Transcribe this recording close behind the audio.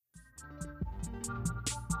Hello,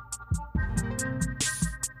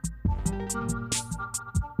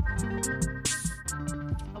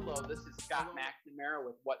 this is Scott McNamara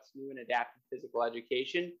with What's New in Adaptive Physical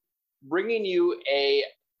Education, bringing you a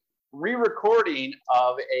re-recording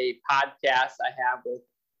of a podcast I have with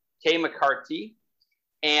Kay McCarty.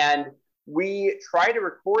 And we tried to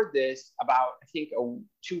record this about, I think,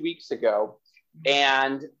 2 weeks ago.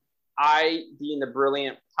 And I, being the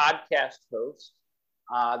brilliant podcast host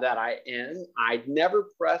that I am, I'd never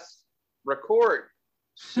pressed record.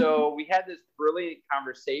 So we had this brilliant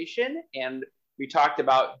conversation, and we talked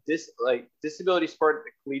about disability sport at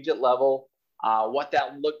the collegiate level, what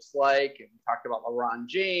that looks like. And we talked about LeBron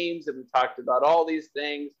James, and we talked about all these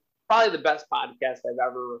things. Probably the best podcast I've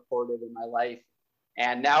ever recorded in my life.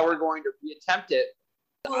 And now we're going to reattempt it.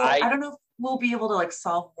 Well, I don't know if we'll be able to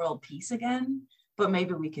solve world peace again, but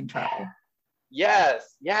maybe we can try.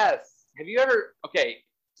 Yes. Have you ever,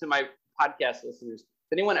 to my podcast listeners,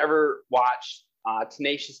 has anyone ever watched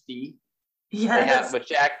Tenacious D? Yes. With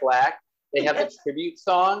Jack Black. They have the tribute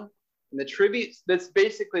song. And the tribute, that's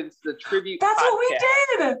basically the tribute That's podcast. what we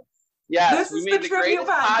did. Yes, we made the greatest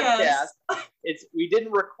podcast. We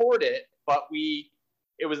didn't record it, but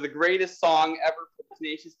it was the greatest song ever for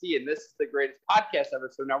Tenacious D, and this is the greatest podcast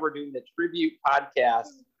ever. So now we're doing the tribute podcast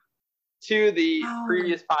to the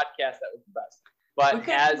previous podcast that was the best. But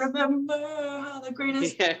remember how the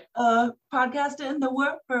greatest podcast in the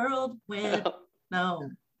world went. No.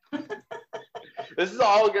 This is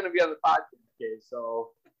all going to be on the podcast, okay?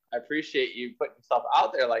 So I appreciate you putting yourself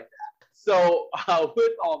out there like that. So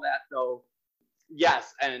with all that, though,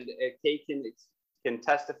 yes, and Kate can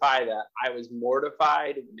testify that I was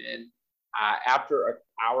mortified when after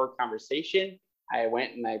our conversation, I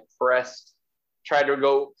went and I tried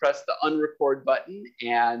to press the unrecord button,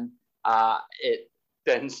 and it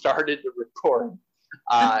then started to record.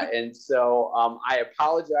 And so I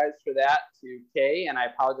apologize for that to Kay, and I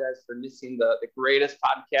apologize for missing the greatest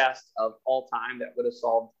podcast of all time that would have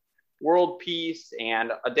solved world peace,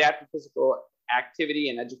 and adaptive physical activity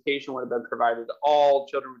and education would have been provided to all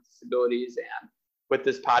children with disabilities, and with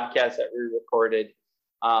this podcast that we recorded.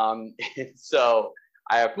 So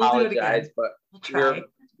I apologize, but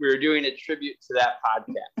we're doing a tribute to that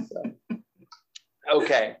podcast. So.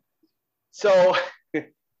 Okay. So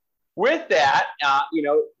with that,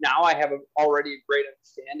 now I have already a great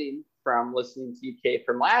understanding from listening to you, Kay,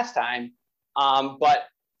 from last time. But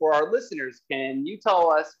for our listeners, can you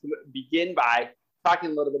begin by talking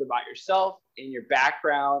a little bit about yourself and your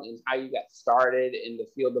background and how you got started in the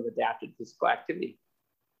field of adaptive physical activity?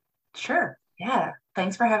 Sure. Yeah.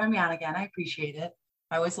 Thanks for having me on again. I appreciate it.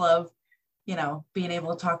 I always love, being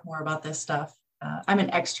able to talk more about this stuff. I'm an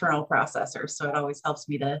external processor, so it always helps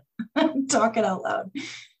me to talk it out loud.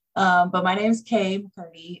 But my name is Kay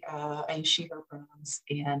McCarty. I use she, her pronouns.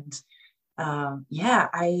 And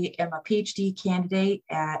I am a PhD candidate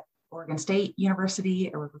at Oregon State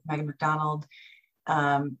University. I work with Megan McDonald.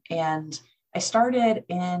 And I started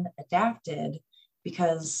in adapted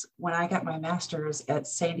because when I got my master's at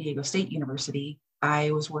San Diego State University,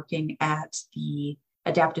 I was working at the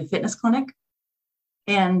adaptive fitness clinic.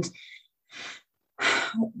 And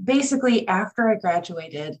basically after I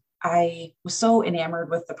graduated, I was so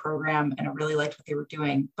enamored with the program and I really liked what they were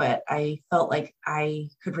doing, but I felt like I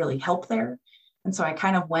could really help there. And so I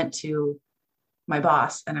kind of went to my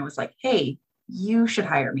boss and I was like, hey, you should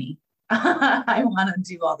hire me. I want to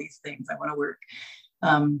do all these things. I want to work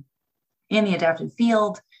in the adaptive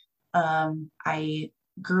field. I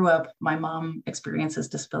grew up, my mom experiences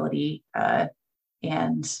disability,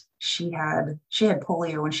 and she had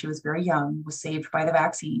polio when she was very young, was saved by the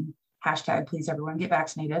vaccine. # please everyone get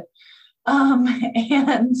vaccinated.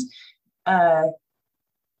 And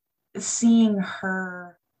seeing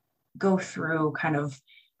her go through kind of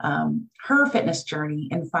her fitness journey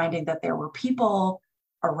and finding that there were people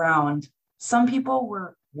around. Some people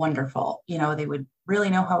were wonderful. They would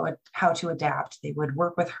really know how to adapt. They would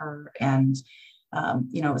work with her, and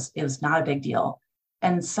it was not a big deal.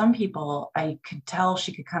 And some people, I could tell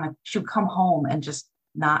she would come home and just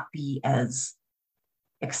not be as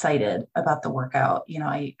excited about the workout.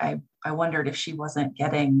 I wondered if she wasn't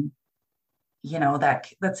getting,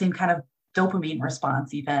 that same kind of dopamine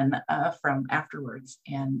response even from afterwards,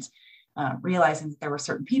 and realizing that there were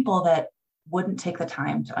certain people that wouldn't take the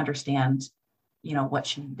time to understand, what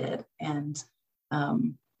she did. And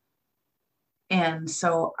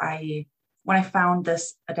so when I found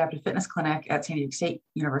this adaptive fitness clinic at San Diego State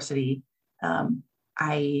University,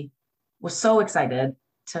 I was so excited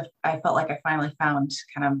I felt like I finally found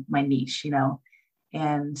kind of my niche,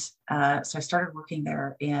 and so I started working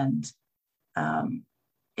there, and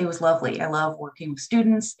it was lovely. I love working with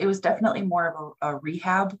students. It was definitely more of a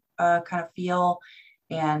rehab kind of feel.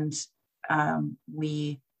 And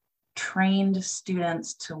we trained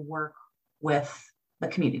students to work with the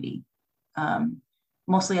community,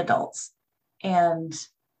 mostly adults. And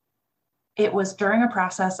it was during a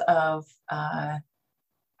process of,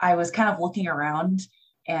 I was kind of looking around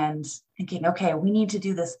and thinking, okay, we need to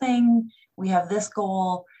do this thing. We have this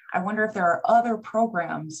goal. I wonder if there are other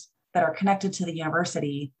programs that are connected to the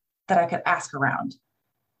university that I could ask around.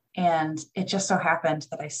 And it just so happened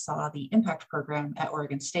that I saw the impact program at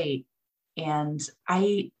Oregon State. And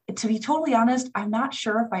to be totally honest, I'm not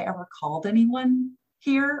sure if I ever called anyone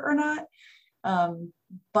here or not.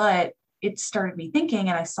 But it started me thinking,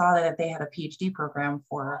 and I saw that they had a PhD program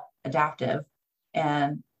for adaptive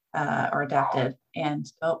and or adapted. And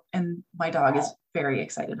my dog is very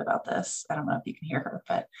excited about this. I don't know if you can hear her,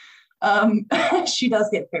 but she does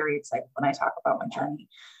get very excited when I talk about my journey.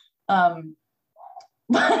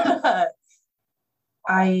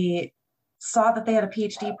 I saw that they had a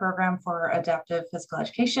PhD program for adaptive physical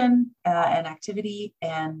education and activity.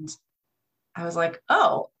 And I was like,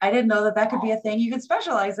 oh, I didn't know that that could be a thing you could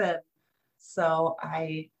specialize in. So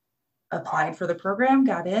I applied for the program,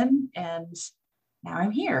 got in, and now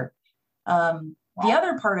I'm here. The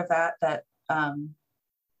other part of that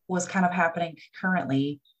was kind of happening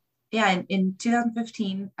currently. Yeah, in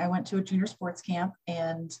 2015, I went to a junior sports camp,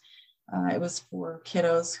 and it was for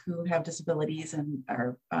kiddos who have disabilities and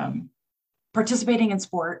are participating in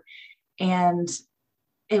sport. And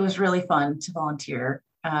it was really fun to volunteer.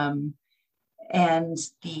 And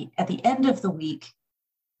at the end of the week,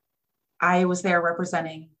 I was there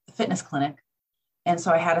representing the fitness clinic. And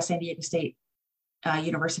so I had a San Diego State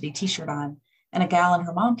University t-shirt on, and a gal and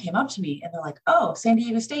her mom came up to me and they're like, oh, San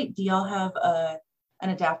Diego State, do y'all have an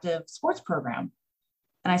adaptive sports program?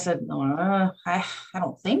 And I said, no, I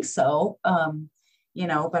don't think so,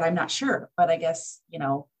 but I'm not sure. But I guess,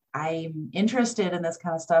 I'm interested in this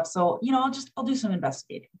kind of stuff. So, I'll do some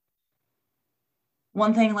investigating.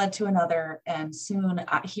 One thing led to another. And soon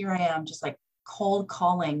here I am just like cold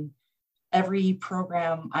calling every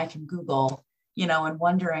program I can Google, and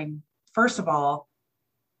wondering, first of all,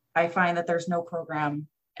 I find that there's no program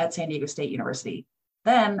at San Diego State University.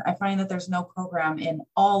 Then I find that there's no program in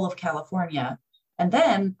all of California. And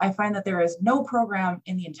then I find that there is no program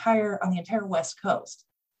on the entire West Coast.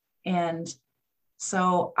 And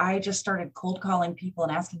so I just started cold calling people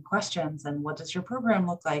and asking questions. And what does your program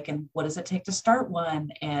look like? And what does it take to start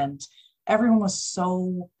one? And everyone was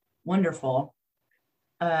so wonderful.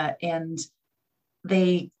 And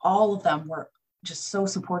all of them were just so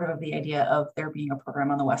supportive of the idea of there being a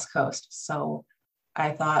program on the West Coast. So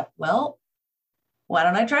I thought, well, why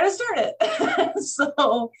don't I try to start it?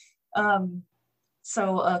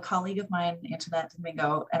 So a colleague of mine, Antoinette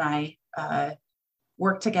Domingo, and I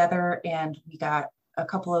worked together, and we got a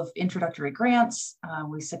couple of introductory grants.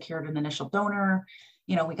 We secured an initial donor.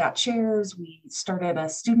 We got chairs. We started a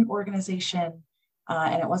student organization.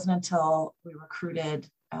 And it wasn't until we recruited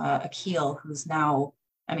Akil, who's now,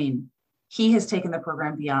 he has taken the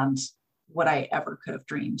program beyond what I ever could have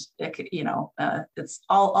dreamed. It's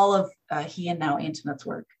all of he and now Antoinette's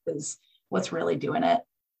work is what's really doing it.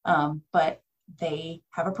 But they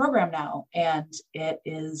have a program now, and it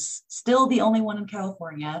is still the only one in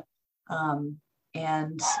California.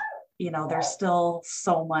 And there's still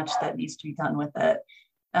so much that needs to be done with it.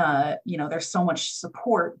 There's so much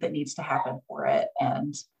support that needs to happen for it,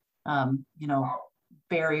 and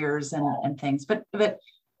barriers and things. But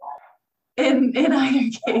in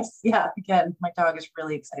either case, yeah, again, my dog is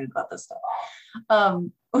really excited about this stuff.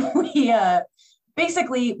 We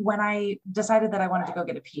basically, when I decided that I wanted to go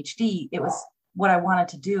get a PhD, it was what I wanted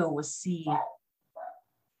to do was see,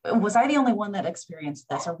 was I the only one that experienced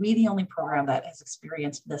this? Are we the only program that has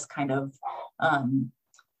experienced this kind of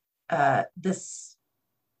this?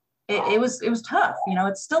 It was tough.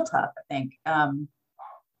 It's still tough, I think.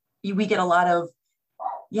 We get a lot of,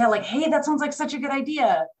 hey, that sounds like such a good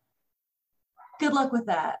idea. Good luck with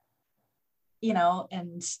that,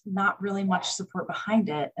 and not really much support behind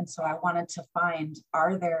it. And so I wanted to find,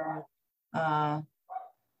 are there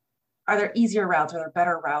easier routes? Are there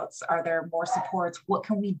better routes? Are there more supports? What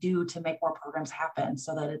can we do to make more programs happen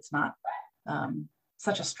so that it's not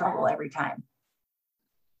such a struggle every time?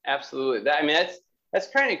 Absolutely. That's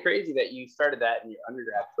kind of crazy that you started that in your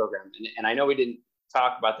undergrad program. And I know we didn't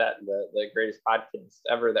talk about that in the greatest podcast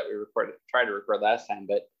ever that we tried to record last time,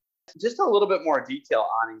 but just a little bit more detail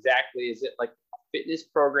on exactly, is it like a fitness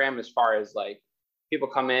program as far as like people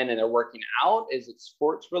come in and they're working out? Is it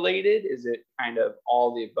sports related? Is it kind of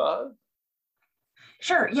all the above?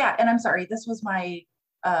 Sure. Yeah. And I'm sorry, this was my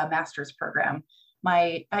master's program.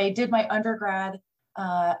 I did my undergrad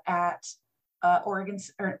at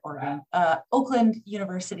Oakland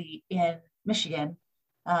University in Michigan.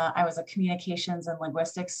 I was a communications and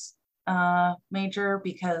linguistics major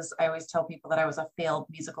because I always tell people that I was a failed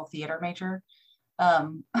musical theater major.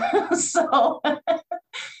 So,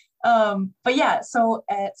 but yeah, so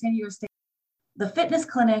at San Diego State, the fitness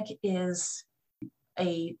clinic is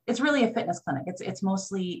it's really a fitness clinic. It's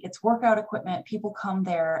mostly, it's workout equipment. People come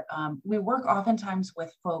there. We work oftentimes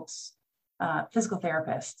with folks, physical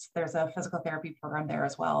therapists. There's a physical therapy program there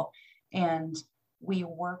as well. And we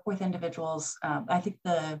work with individuals. I think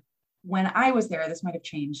when I was there, this might have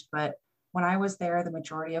changed, but when I was there, the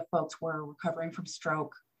majority of folks were recovering from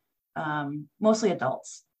stroke, mostly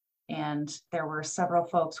adults. And there were several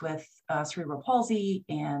folks with cerebral palsy,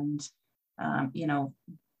 and,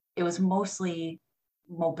 it was mostly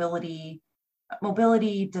mobility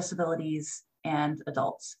disabilities and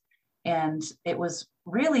adults. And it was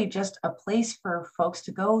really just a place for folks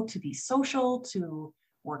to go to be social, to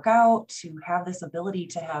work out, to have this ability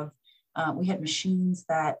to have, we had machines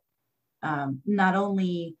that not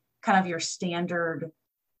only kind of your standard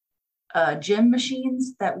gym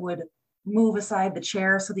machines that would move aside the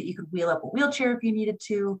chair so that you could wheel up a wheelchair if you needed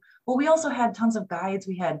to, but we also had tons of guides.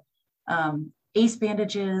 We had ACE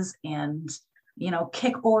bandages and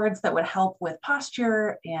kickboards that would help with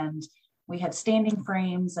posture, and we had standing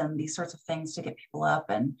frames and these sorts of things to get people up.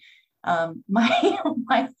 And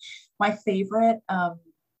my favorite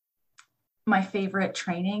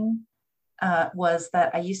training was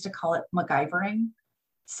that I used to call it MacGyvering.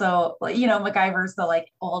 So MacGyver's the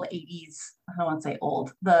like old 80s, I don't want to say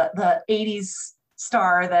old, the 80s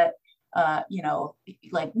star that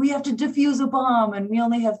like we have to defuse a bomb and we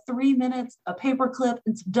only have 3 minutes, a paper clip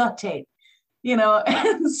and some duct tape.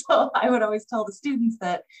 And so I would always tell the students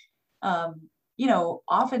that,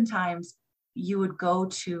 oftentimes you would go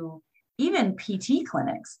to even PT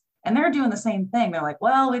clinics and they're doing the same thing. They're like,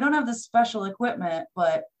 well, we don't have this special equipment,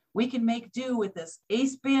 but we can make do with this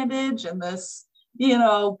ACE bandage and this,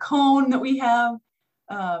 cone that we have.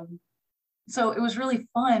 So it was really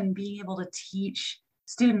fun being able to teach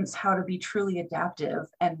students how to be truly adaptive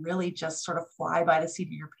and really just sort of fly by the seat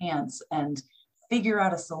of your pants and figure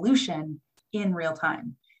out a solution in real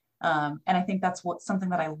time. And I think that's something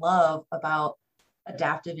that I love about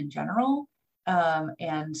adaptive in general,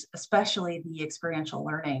 and especially the experiential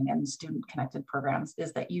learning and student connected programs,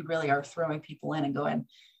 is that you really are throwing people in and going,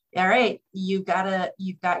 all right, you've got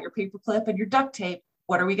your paper clip and your duct tape.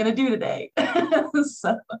 What are we going to do today?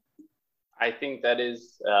 So I think that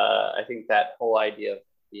whole idea of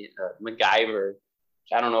being a MacGyver,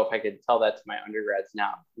 I don't know if I could tell that to my undergrads now.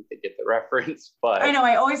 I think they get the reference, but I know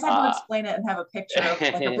I always have to explain it and have a picture of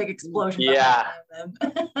like a big explosion. Yeah.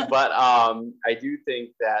 But I do think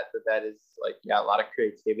that is like, a lot of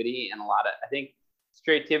creativity and I think it's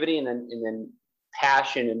creativity and then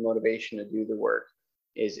passion and motivation to do the work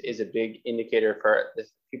is a big indicator for the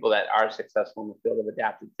people that are successful in the field of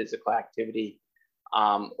adaptive physical activity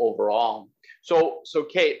overall. So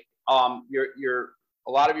Kate, your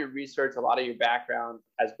a lot of your research, a lot of your background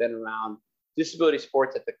has been around disability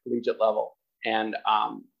sports at the collegiate level. And,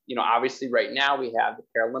 obviously right now we have the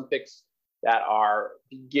Paralympics that are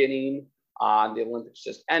beginning. The Olympics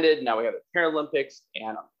just ended. Now we have the Paralympics,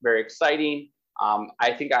 and very exciting.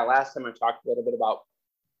 I think last time I talked a little bit about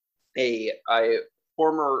a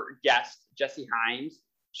former guest, Jessie Hymes.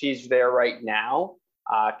 She's there right now,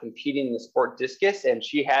 competing in the sport discus, and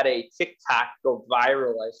she had a TikTok go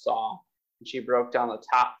viral, I saw. And she broke down the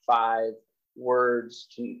top 5 words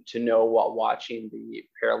to know while watching the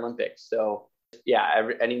Paralympics. So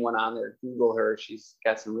anyone on there, Google her. She's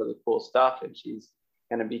got some really cool stuff, and she's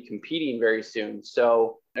going to be competing very soon.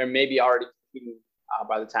 So, or maybe already competing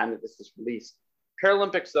by the time that this is released.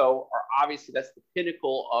 Paralympics, though, are obviously, that's the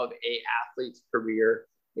pinnacle of a athlete's career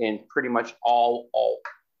in pretty much all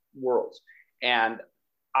worlds. And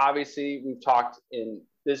obviously, we've talked in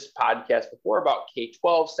this podcast before about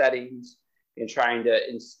K-12 settings and trying to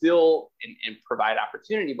instill and provide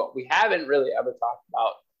opportunity, but we haven't really ever talked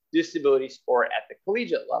about disability sport at the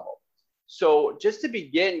collegiate level. So just to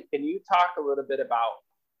begin, can you talk a little bit about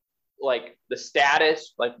like the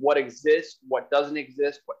status, like what exists, what doesn't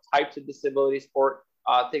exist, what types of disability sport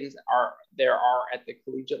things are at the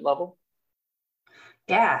collegiate level?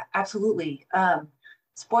 Yeah, absolutely.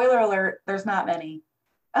 Spoiler alert, there's not many.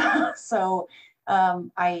 So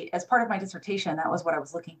as part of my dissertation, that was what I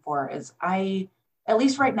was looking for, is at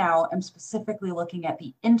least right now, I'm specifically looking at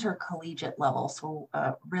the intercollegiate level. So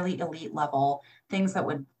really elite level, things that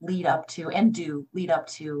would lead up to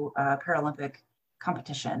Paralympic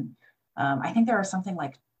competition. I think there are something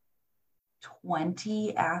like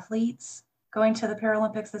 20 athletes going to the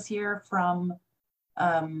Paralympics this year from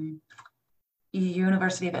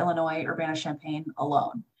University of Illinois, Urbana-Champaign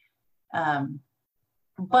alone.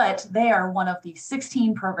 But they are one of the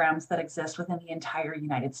 16 programs that exist within the entire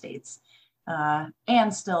United States.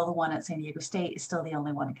 And still the one at San Diego State is still the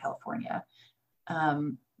only one in California.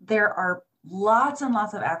 There are lots and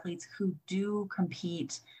lots of athletes who do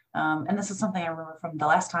compete. And this is something I remember from the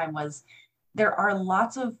last time was there are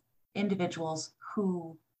lots of individuals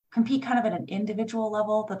who compete kind of at an individual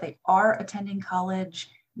level, that they are attending college.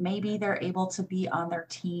 Maybe they're able to be on their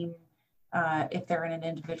team if they're in an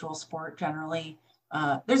individual sport generally.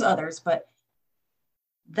 There's others, but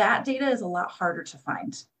that data is a lot harder to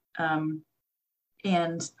find.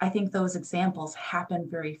 And I think those examples happen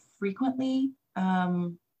very frequently,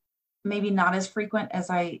 maybe not as frequent as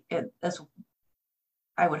I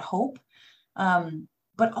would hope.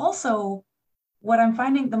 But also what I'm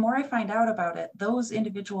finding, the more I find out about it, those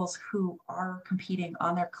individuals who are competing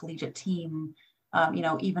on their collegiate team,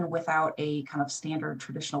 even without a kind of standard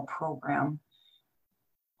traditional program,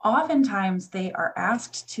 oftentimes they are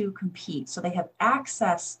asked to compete. So they have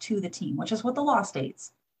access to the team, which is what the law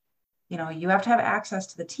states. You have to have access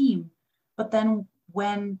to the team, but then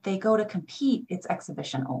when they go to compete, it's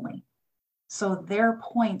exhibition only. So their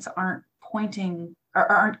points aren't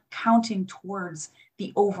counting towards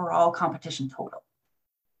the overall competition total.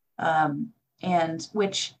 And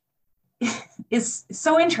which is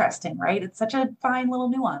so interesting, right? It's such a fine little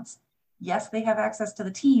nuance. Yes, they have access to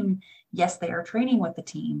the team. Yes, they are training with the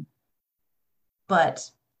team,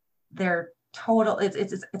 but their total,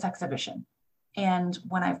 it's exhibition. And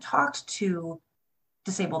when I've talked to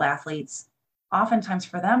disabled athletes, oftentimes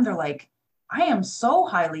for them, they're like, I am so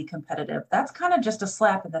highly competitive. That's kind of just a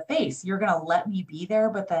slap in the face. You're going to let me be there,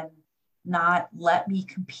 but then not let me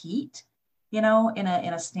compete, in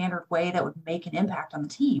a standard way that would make an impact on the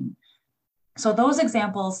team. So those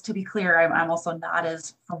examples, to be clear, I'm also not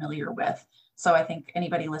as familiar with. So I think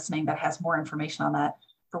anybody listening that has more information on that,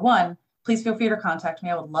 for one, please feel free to contact me.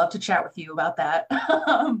 I would love to chat with you about that.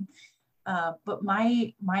 But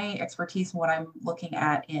my expertise and what I'm looking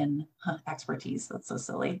at in expertise, that's so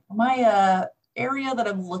silly. My area that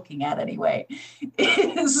I'm looking at anyway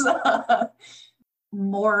is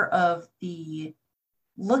more of the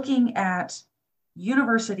looking at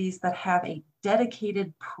universities that have a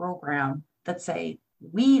dedicated program that say,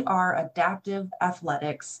 we are adaptive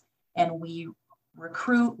athletics and we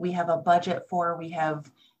recruit, we have a budget for, we have,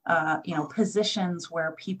 positions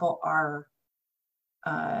where people are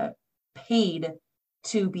paid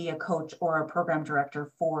to be a coach or a program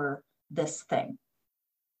director for this thing.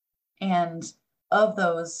 And of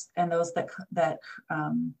those, and those that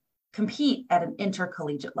compete at an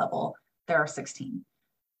intercollegiate level, there are 16.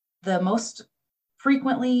 The most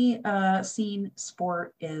frequently seen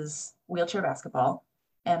sport is wheelchair basketball.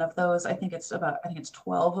 And of those, I think it's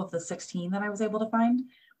 12 of the 16 that I was able to find.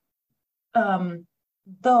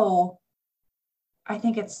 Though I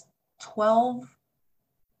think it's 12.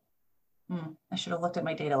 I should have looked at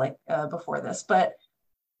my data before this, but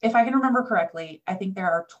if I can remember correctly, I think there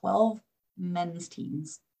are 12 men's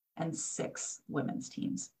teams and 6 women's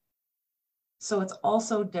teams. So it's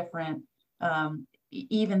also different.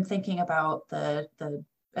 Even thinking about the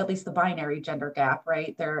at least the binary gender gap,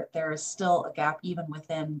 right? There is still a gap even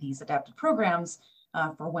within these adapted programs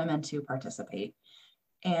for women to participate.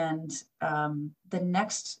 And the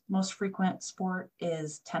next most frequent sport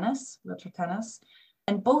is tennis, wheelchair tennis.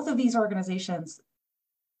 And both of these organizations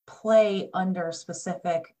play under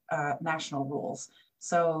specific national rules.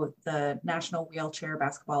 So the National Wheelchair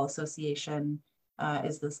Basketball Association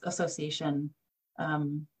is this association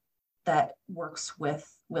that works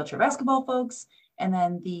with wheelchair basketball folks. And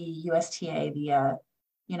then the USTA, the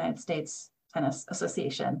United States Tennis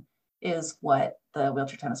Association, is what the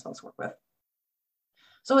wheelchair tennis folks work with.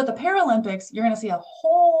 So at the Paralympics, you're going to see a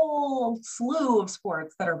whole slew of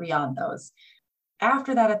sports that are beyond those.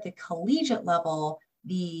 After that, at the collegiate level,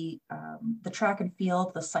 the track and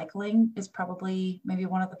field, the cycling is probably maybe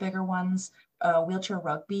one of the bigger ones. Wheelchair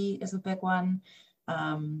rugby is a big one.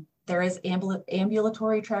 There is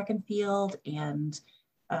ambulatory track and field, and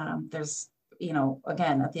there's,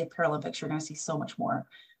 again, at the Paralympics, you're going to see so much more.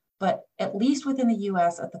 But at least within the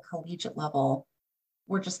US at the collegiate level,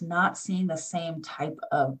 we're just not seeing the same type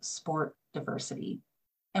of sport diversity.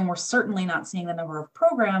 And we're certainly not seeing the number of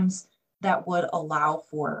programs that would allow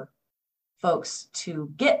for folks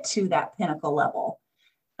to get to that pinnacle level.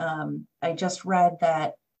 I just read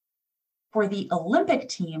that for the Olympic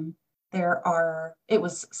team, it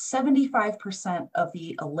was 75% of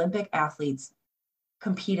the Olympic athletes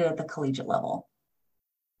competed at the collegiate level.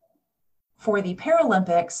 For the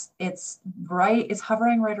Paralympics, it's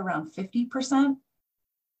hovering right around 50%,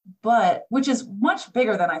 but which is much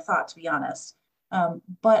bigger than I thought, to be honest.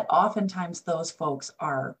 But oftentimes those folks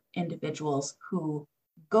are individuals who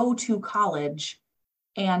go to college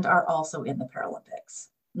and are also in the Paralympics,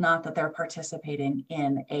 not that they're participating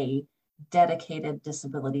in a dedicated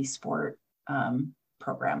disability sport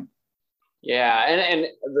program. Yeah, and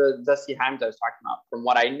the Dusty Hymes I was talking about, from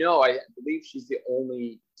what I know, I believe she's the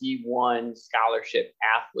only D1 scholarship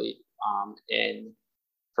athlete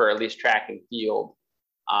for at least track and field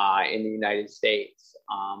in the United States.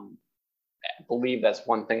 I believe that's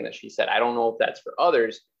one thing that she said. I don't know if that's for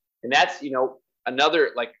others. And that's, another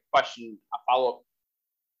like question, a follow-up.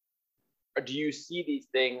 Do you see these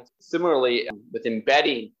things similarly with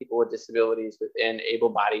embedding people with disabilities within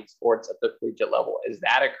able-bodied sports at the collegiate level? Is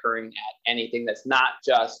that occurring at anything that's not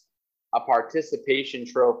just a participation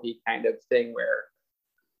trophy kind of thing where,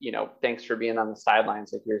 thanks for being on the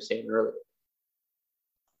sidelines, like you were saying earlier?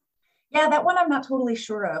 Yeah, that one I'm not totally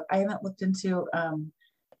sure of. I haven't looked into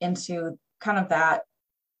kind of that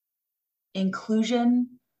inclusion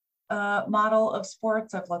model of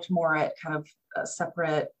sports. I've looked more at kind of a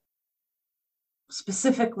separate,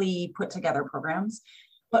 specifically put together programs,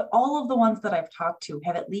 but all of the ones that I've talked to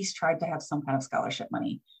have at least tried to have some kind of scholarship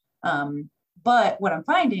money. But what I'm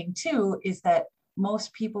finding too is that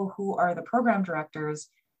most people who are the program directors,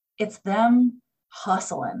 it's them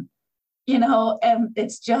hustling, and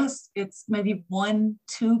it's maybe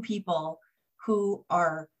 1-2 people who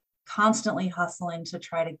are constantly hustling to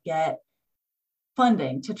try to get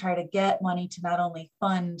funding, to try to get money to not only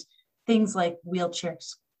fund things like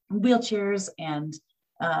wheelchairs and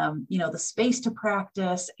the space to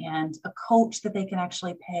practice and a coach that they can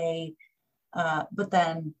actually pay, but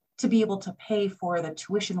then to be able to pay for the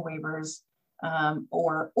tuition waivers,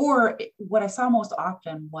 or what I saw most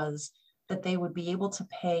often was that they would be able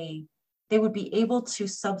to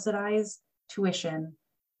subsidize tuition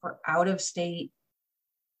for out-of-state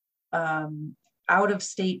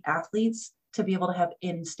athletes to be able to have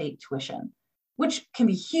in-state tuition, which can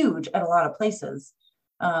be huge at a lot of places.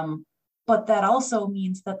 But that also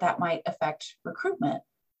means that might affect recruitment.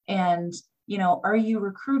 And, are you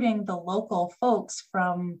recruiting the local folks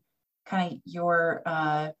from kind of your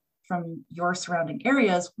surrounding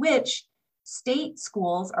areas, which state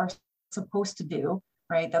schools are supposed to do,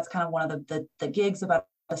 right? That's kind of one of the gigs about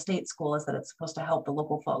the state school, is that it's supposed to help the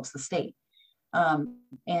local folks, the state.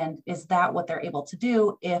 And is that what they're able to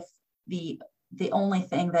do if the only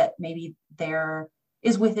thing that maybe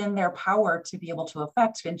is within their power to be able to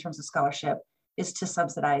affect in terms of scholarship is to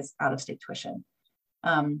subsidize out-of-state tuition?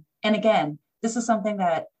 And again, this is something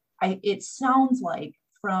that it sounds like,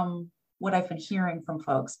 from what I've been hearing from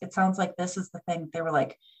folks, it sounds like this is the thing. They were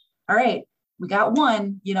like, all right, we got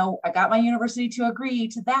one, I got my university to agree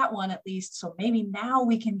to that one at least. So maybe now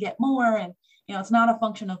we can get more. And, it's not a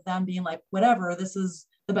function of them being like, whatever, this is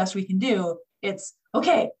the best we can do. It's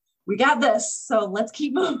okay, we got this, so let's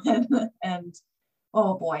keep moving. And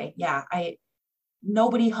oh boy, yeah,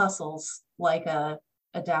 nobody hustles like a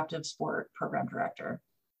adaptive sport program director.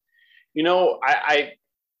 I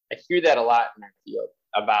hear that a lot in our field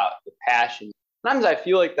about the passion. Sometimes I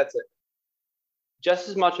feel like that's just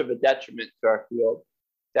as much of a detriment to our field,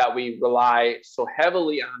 that we rely so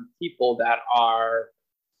heavily on people that are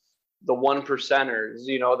the 1%ers,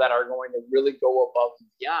 that are going to really go above and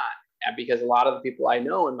beyond. And because a lot of the people I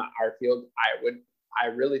know in our field, I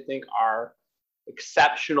really think are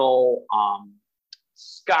exceptional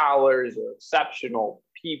scholars or exceptional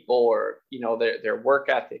people, or their work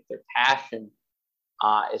ethic, their passion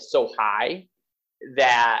is so high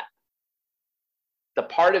that the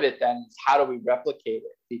part of it then is, how do we replicate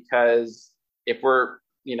it? Because if we're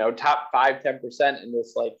top 5-10% in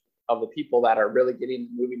this, like, of the people that are really getting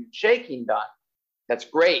moving and shaking done, that's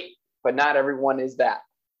great, but not everyone is that.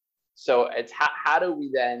 So it's how do we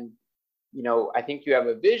then, I think you have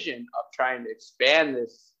a vision of trying to expand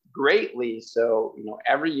this greatly. So,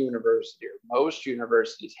 every university or most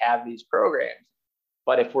universities have these programs.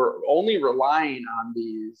 But if we're only relying on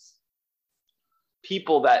these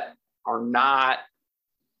people that are not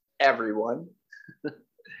everyone,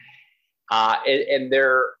 and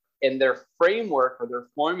their framework or their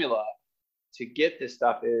formula to get this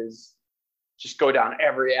stuff is just go down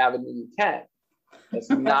every avenue you can. It's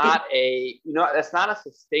not that's not a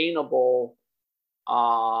sustainable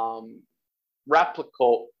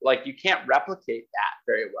like, you can't replicate that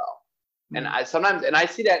very well. Mm-hmm. And I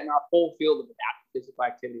see that in our whole field of adaptive physical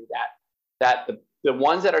activity, that the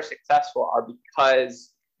ones that are successful are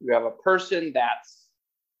because you have a person that's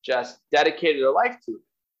just dedicated their life to it.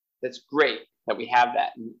 That's great that we have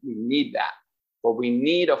that, and we need that. But we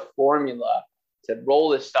need a formula to roll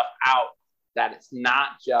this stuff out, that it's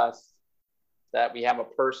not just that we have a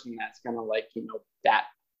person that's going to like, that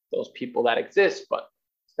those people that exist, but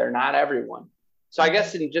they're not everyone. So I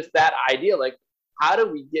guess in just that idea, like, how do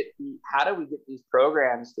we get these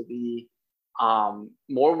programs to be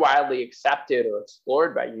more widely accepted or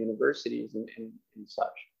explored by universities and such?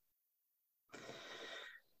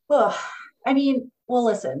 Well,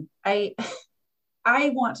 listen, I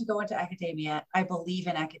want to go into academia. I believe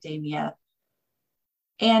in academia.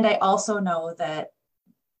 And I also know that,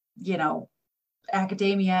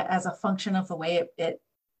 academia as a function of the way it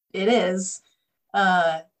is,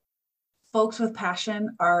 folks with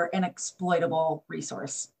passion are an exploitable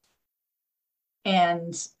resource.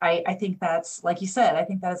 And I think that's, like you said, I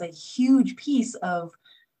think that is a huge piece of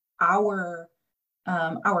our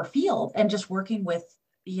field, and just working with,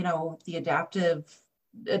 the adaptive,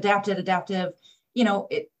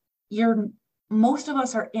 most of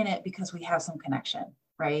us are in it because we have some connection,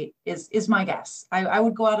 right? Is my guess. I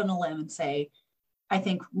would go out on a limb and say, I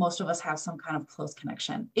think most of us have some kind of close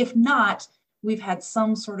connection. If not, we've had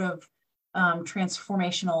some sort of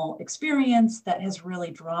transformational experience that has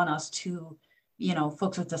really drawn us to,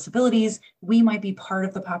 folks with disabilities. We might be part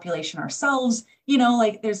of the population ourselves,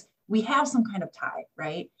 we have some kind of tie,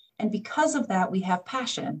 right? And because of that, we have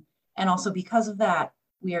passion. And also because of that,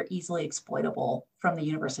 we are easily exploitable from the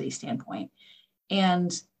university standpoint.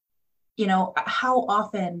 And, how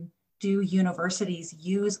often do universities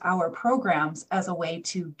use our programs as a way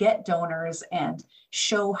to get donors and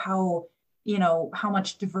show how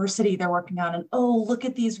much diversity they're working on? And, oh, look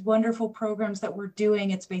at these wonderful programs that we're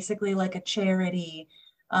doing. It's basically like a charity.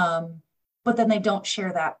 But then they don't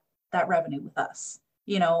share that revenue with us,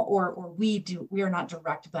 or we are not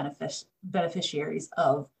direct beneficiaries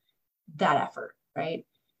of that effort, right?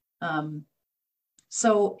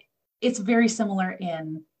 So it's very similar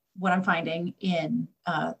in what I'm finding in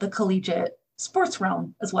the collegiate sports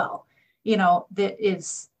realm as well. That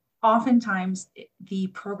is oftentimes the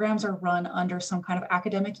programs are run under some kind of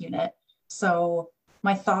academic unit. So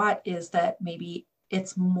my thought is that maybe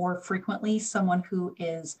it's more frequently someone who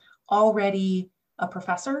is already a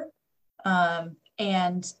professor. And,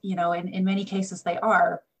 in many cases they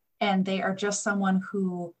are, and they are just someone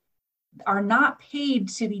who are not paid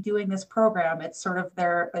to be doing this program. It's sort of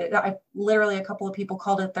literally a couple of people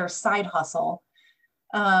called it their side hustle.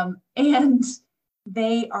 And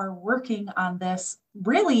they are working on this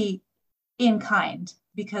really in kind,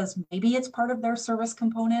 because maybe it's part of their service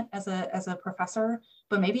component as a professor,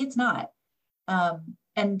 but maybe it's not.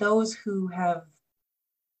 And those who have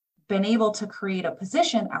been able to create a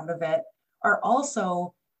position out of it are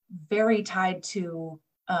also very tied to,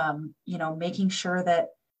 making sure that,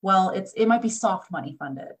 well, it might be soft money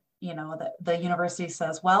funded, that the university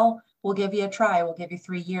says, well, we'll give you a try, we'll give you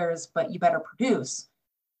 3 years, but you better produce.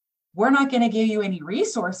 We're not going to give you any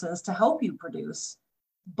resources to help you produce,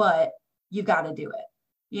 but you got to do it,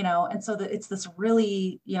 and so that it's this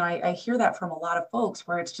really, I hear that from a lot of folks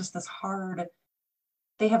where it's just this hard,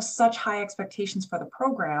 they have such high expectations for the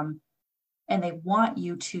program and they want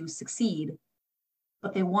you to succeed,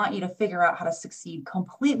 but they want you to figure out how to succeed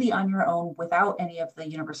completely on your own without any of the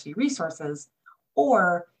university resources,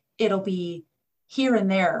 or it'll be here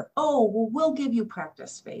and there. Oh, well, we'll give you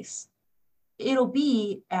practice space. It'll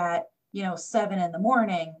be at, 7 a.m.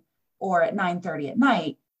 or at 9:30 at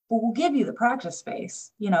night, but we'll give you the practice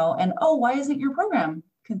space, and, oh, why isn't your program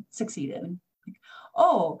succeeding? Like,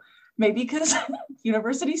 oh, maybe because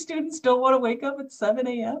university students don't want to wake up at 7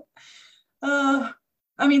 a.m.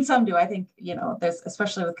 Some do. I think, there's,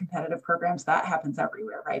 especially with competitive programs, that happens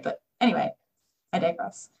everywhere, right? But anyway, I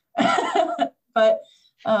digress. But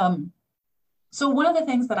so one of the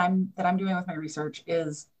things that I'm doing with my research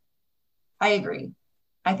is, I agree.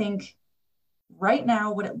 I think right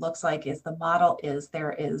now what it looks like is the model is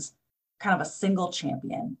there is kind of a single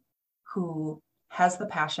champion who has the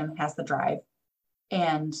passion, has the drive,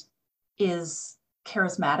 and is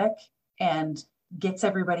charismatic and gets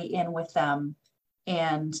everybody in with them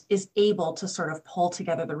and is able to sort of pull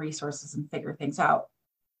together the resources and figure things out.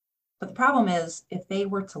 But the problem is, if they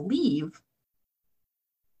were to leave,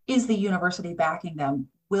 is the university backing them?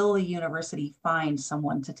 Will the university find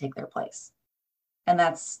someone to take their place? And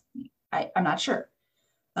that's, I'm not sure.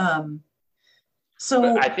 So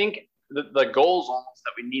but I think the goal is almost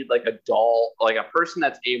that we need like a person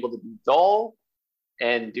that's able to be dull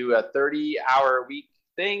and do a 30-hour-a-week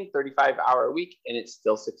thing, 35-hour-a-week, and it's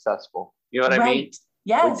still successful. You know what I mean?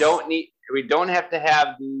 Yes. We don't have to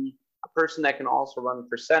have a person that can also run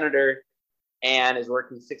for senator and is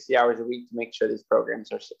working 60 hours a week to make sure these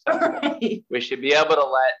programs are successful. Right. We should be able to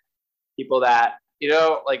let people that,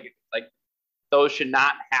 like those should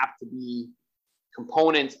not have to be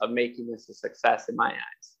components of making this a success in my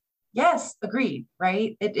eyes. Yes, agreed,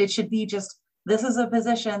 right? It should be just, this is a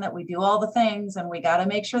position that we do all the things and we got to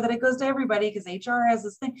make sure that it goes to everybody because HR has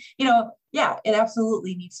this thing, yeah, it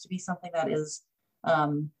absolutely needs to be something that is,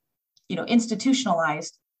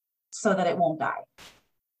 institutionalized so that it won't die.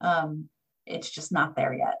 It's just not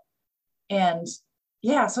there yet. And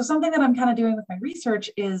yeah, so something that I'm kind of doing with my research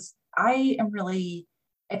is I am really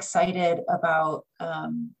excited about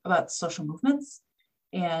social movements.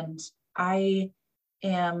 And I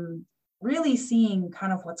am really seeing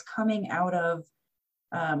kind of what's coming out of,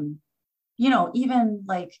 even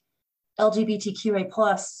like LGBTQA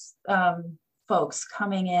plus folks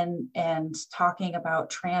coming in and talking about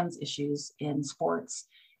trans issues in sports,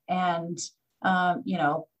 and,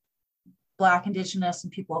 Black, Indigenous,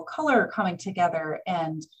 and people of color coming together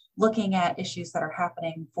and looking at issues that are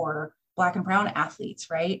happening for Black and brown athletes,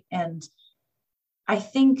 right? And I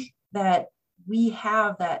think that we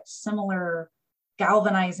have that similar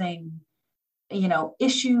galvanizing,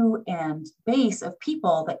 issue and base of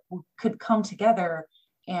people that could come together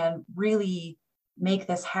and really make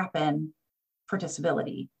this happen for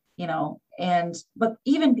disability, but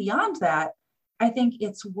even beyond that, I think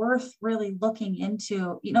it's worth really looking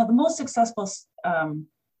into, the most successful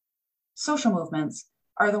social movements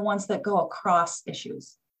are the ones that go across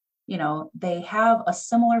issues. They have a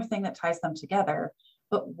similar thing that ties them together,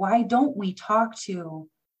 but why don't we talk to,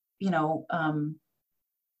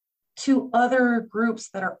 to other groups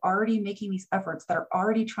that are already making these efforts, that are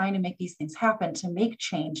already trying to make these things happen, to make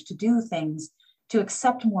change, to do things, to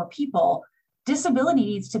accept more people. Disability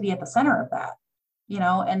needs to be at the center of that.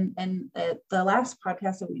 And the last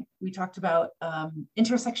podcast that we talked about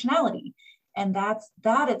intersectionality, and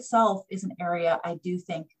that itself is an area I do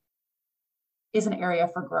think is an area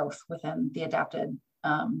for growth within the adapted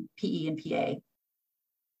PE and PA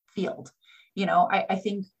field. I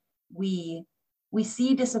think we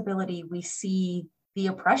see disability, we see the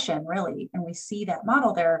oppression really, and we see that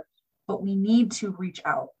model there, but we need to reach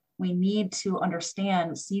out. We need to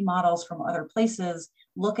understand, see models from other places,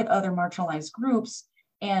 look at other marginalized groups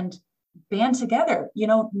and band together,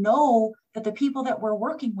 know that the people that we're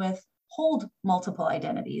working with hold multiple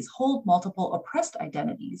identities, hold multiple oppressed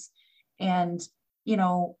identities. And,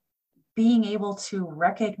 being able to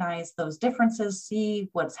recognize those differences, see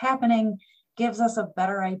what's happening, gives us a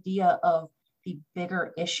better idea of the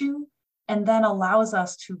bigger issue, and then allows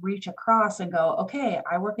us to reach across and go, okay,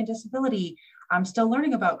 I work in disability. I'm still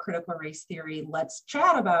learning about critical race theory. Let's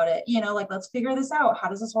chat about it. Let's figure this out. How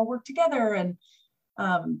does this all work together? And,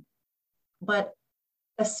 but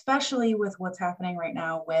especially with what's happening right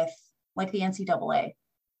now with like the NCAA,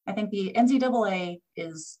 I think the NCAA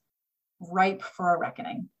is ripe for a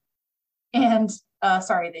reckoning. And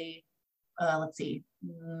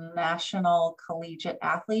National Collegiate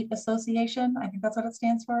Athlete Association. I think that's what it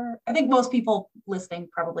stands for. I think most people listening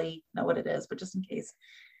probably know what it is, but just in case.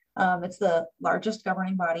 It's the largest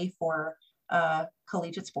governing body for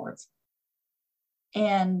collegiate sports.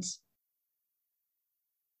 And,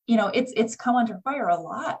 it's come under fire a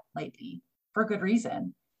lot lately for good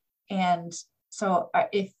reason. And so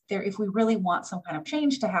if we really want some kind of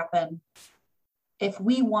change to happen, if a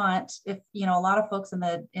lot of folks in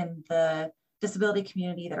the disability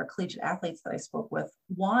community that are collegiate athletes that I spoke with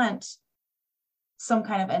want some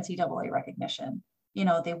kind of NCAA recognition,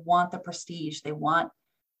 they want the prestige, they want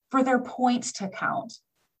for their points to count,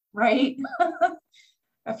 right?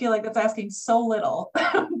 I feel like that's asking so little.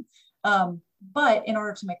 But in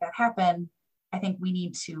order to make that happen, I think we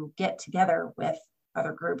need to get together with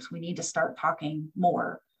other groups. We need to start talking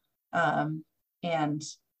more and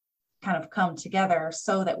kind of come together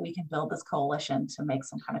so that we can build this coalition to make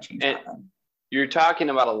some kind of change happen. You're talking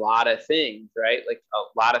about a lot of things, right? Like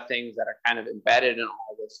a lot of things that are kind of embedded in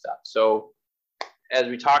all this stuff. So as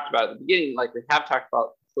we talked about at the beginning, like we have talked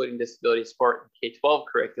about including disability sport and K-12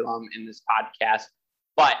 curriculum in this podcast.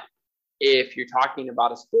 But if you're talking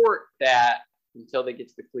about a sport that until they get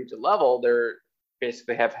to the collegiate level, they're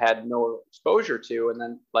basically have had no exposure to, and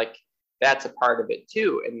then like that's a part of it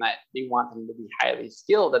too, and that they want them to be highly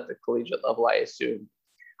skilled at the collegiate level, I assume.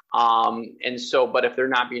 And so, but if they're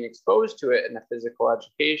not being exposed to it in the physical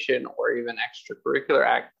education or even extracurricular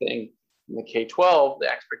acting in the K-12, the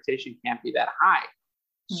expectation can't be that high.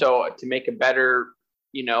 So to make a better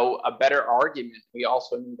argument, we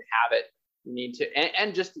also need to have it. We need to,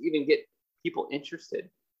 and just to even get people interested,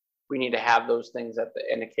 we need to have those things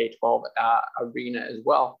in the K-12 arena as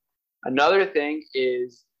well. Another thing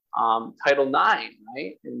is Title IX,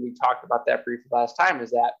 right? And we talked about that briefly last time.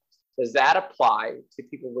 Does that apply to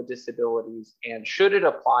people with disabilities? And should it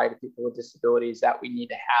apply to people with disabilities that we need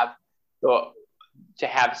to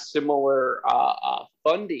have similar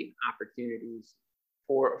funding opportunities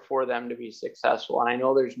for them to be successful? And I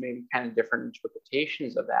know there's maybe kind of different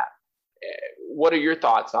interpretations of that. What are your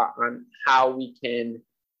thoughts on how we can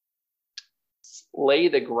lay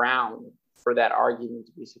the ground for that argument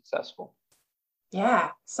to be successful?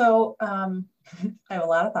 Yeah, so I have a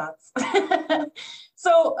lot of thoughts.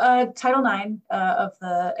 So Title IX of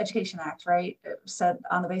the Education Act, right, said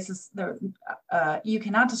on the basis there, you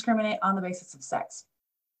cannot discriminate on the basis of sex,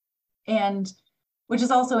 and which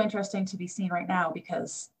is also interesting to be seen right now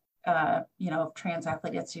because trans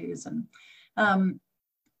athlete issues and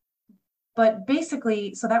but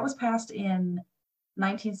basically, so that was passed in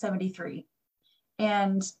 1973,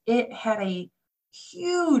 and it had a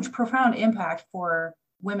huge, profound impact for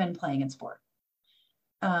women playing in sport.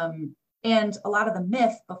 And a lot of the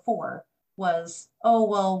myth before was, oh,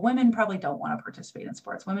 well, women probably don't want to participate in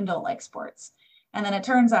sports. Women don't like sports. And then it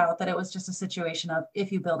turns out that it was just a situation of,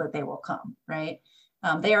 if you build it, they will come, right?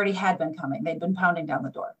 They already had been coming. They'd been pounding down the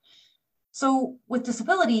door. So with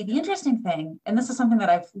disability, the interesting thing, and this is something that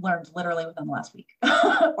I've learned literally within the last week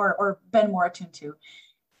or been more attuned to.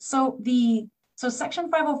 So Section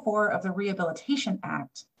 504 of the Rehabilitation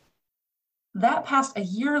Act, that passed a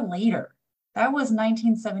year later. That was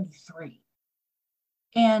 1973.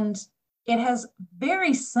 And it has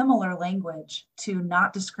very similar language to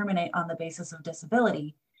not discriminate on the basis of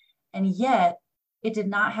disability. And yet it did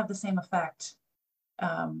not have the same effect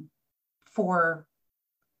for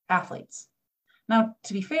athletes. Now,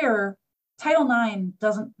 to be fair, Title IX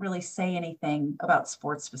doesn't really say anything about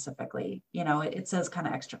sports specifically. It says kind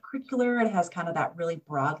of extracurricular. It has kind of that really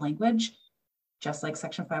broad language, just like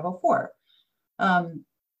Section 504.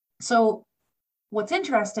 So what's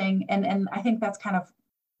interesting, and I think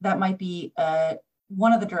that might be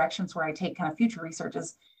one of the directions where I take kind of future research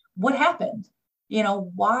is what happened?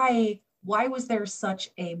 Why was there such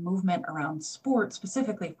a movement around sport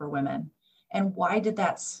specifically for women? And why did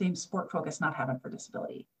that same sport focus not happen for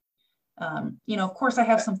disability? Of course, I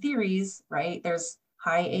have some theories, right? There's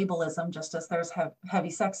high ableism, just as there's heavy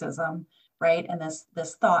sexism, right? And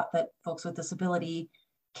this thought that folks with disability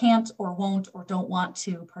can't or won't or don't want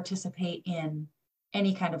to participate in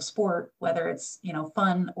any kind of sport, whether it's,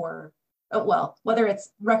 fun or, whether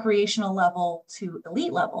it's recreational level to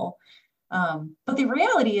elite level. But the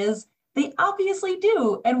reality is they obviously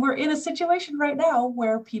do. And we're in a situation right now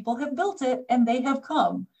where people have built it and they have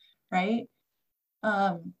come, right?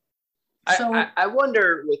 I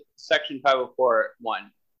wonder with Section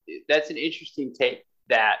 504(1), that's an interesting take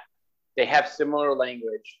that they have similar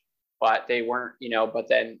language, but they weren't, but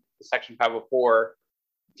then Section 504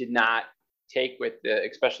 did not take with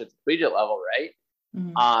especially at the collegiate level, right?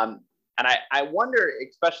 Mm-hmm. And I wonder,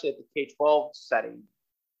 especially at the K-12 setting,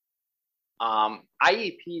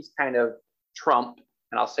 IEPs kind of trump,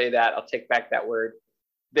 and I'll say that, I'll take back that word,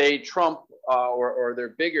 they trump or they're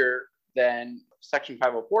bigger than Section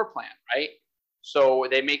 504 plan, right? So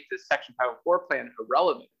they make the Section 504 plan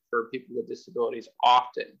irrelevant for people with disabilities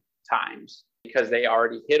oftentimes because they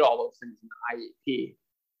already hit all those things in the IEP.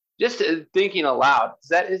 Just thinking aloud,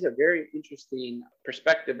 that is a very interesting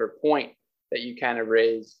perspective or point that you kind of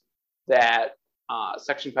raised, that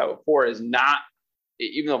Section 504 is not,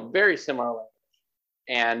 even though very similar language.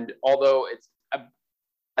 And although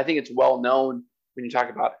I think it's well known when you talk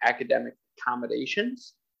about academic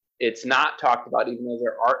accommodations, it's not talked about, even though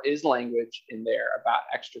there is language in there about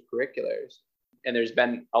extracurriculars. And there's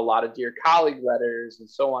been a lot of Dear Colleague letters and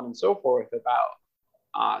so on and so forth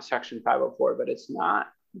about Section 504, but it's not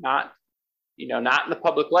in the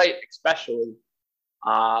public light, especially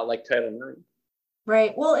like Title IX.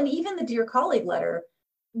 Right. Well, and even the Dear Colleague letter,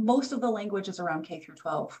 most of the language is around K through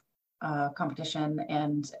 12 competition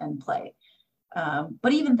and play.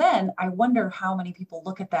 But even then, I wonder how many people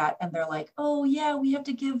look at that and they're like, oh yeah, we have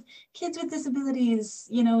to give kids with disabilities,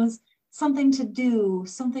 something to do,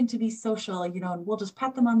 something to be social, and we'll just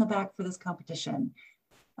pat them on the back for this competition.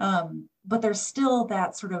 But there's still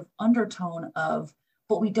that sort of undertone of,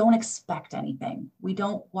 but we don't expect anything.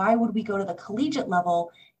 Why would we go to the collegiate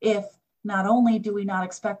level if not only do we not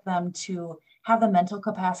expect them to have the mental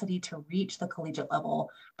capacity to reach the collegiate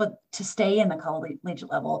level, but to stay in the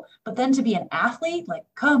collegiate level, but then to be an athlete, like,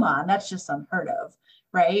 come on, that's just unheard of,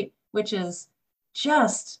 right? Which is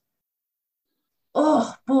just,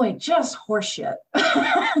 oh boy, just horseshit.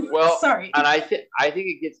 Well, sorry. And I think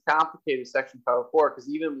it gets complicated with Section 504, because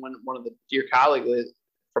even when one of the Dear Colleague lists,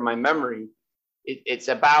 from my memory, it's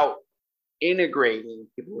about integrating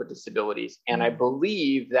people with disabilities. And I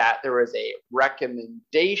believe that there was a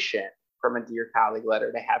recommendation from a Dear Colleague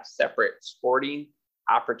letter to have separate sporting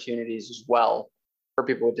opportunities as well for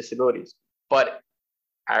people with disabilities. But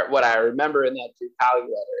what I remember in that Dear Colleague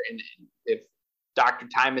letter, and if Dr.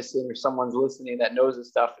 Tymason or someone's listening that knows this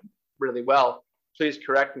stuff really well, please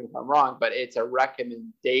correct me if I'm wrong, but it's a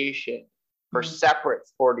recommendation for separate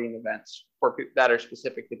sporting events for that are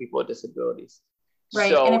specific to people with disabilities.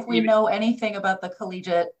 Right. So, and if we know anything about the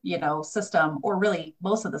collegiate, system, or really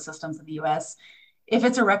most of the systems in the US, if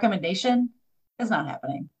it's a recommendation, it's not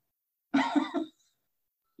happening.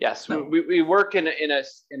 Yes, so. we work in a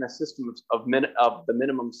system of the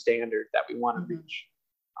minimum standard that we want to reach,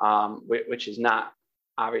 which is not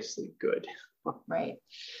obviously good. Right.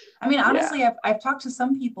 I mean, honestly, I've talked to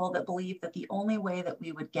some people that believe that the only way that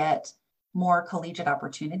we would get more collegiate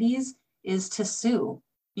opportunities is to sue,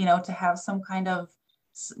 to have some kind of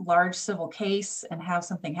large civil case and have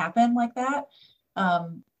something happen like that.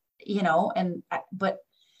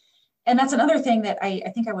 And that's another thing that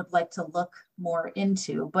I think I would like to look more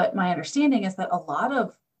into. But my understanding is that a lot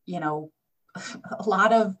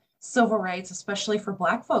of civil rights, especially for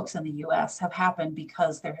Black folks in the US, have happened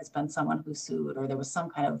because there has been someone who sued or there was some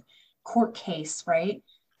kind of court case, right?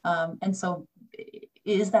 And so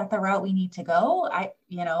is that the route we need to go?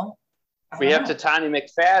 We have Titania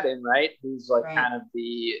McFadden, right? Who's kind of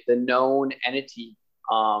the known entity,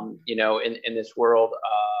 in this world.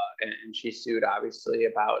 And she sued obviously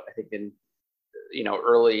about, I think in,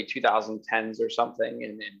 early 2010s or something,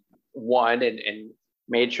 and won and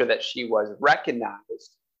made sure that she was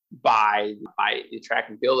recognized by the Track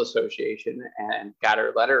and Field Association and got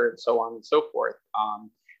her letter and so on and so forth,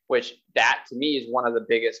 which that to me is one of the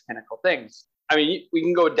biggest pinnacle things. I mean, we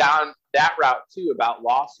can go down that route too about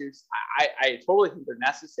lawsuits. I totally think they're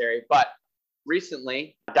necessary, but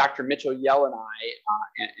recently, Dr. Mitchell Yell and I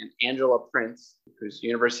and Angela Prince, who's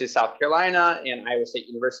University of South Carolina and Iowa State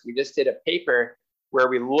University, we just did a paper where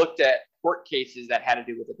we looked at court cases that had to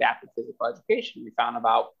do with adaptive physical education. We found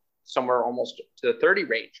about somewhere almost to the 30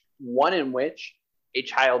 range, one in which a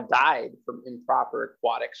child died from improper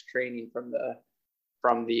aquatics training from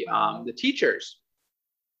the teachers.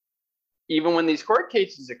 Even when these court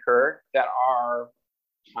cases occur that are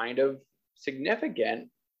kind of significant,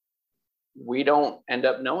 we don't end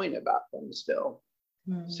up knowing about them still.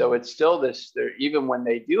 So it's still even when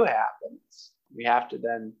they do happen, we have to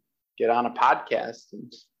then get on a podcast.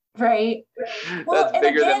 Right. That's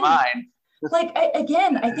bigger than mine. I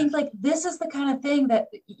think this is the kind of thing that,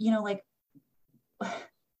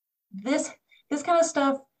 this kind of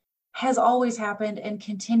stuff has always happened and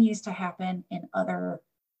continues to happen in other,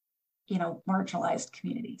 marginalized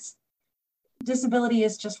communities. Disability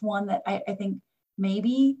is just one that I think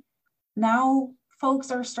maybe now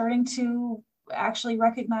folks are starting to actually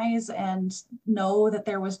recognize and know that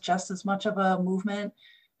there was just as much of a movement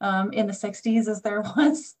in the 60s as there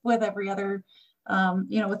was with every other,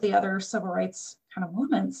 with the other civil rights kind of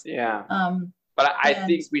movements. Yeah. But I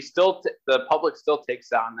think we still, the public still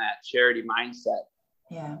takes on that charity mindset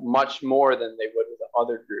much more than they would with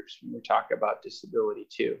other groups when we talk about disability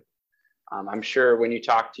too. I'm sure when you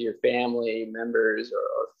talk to your family members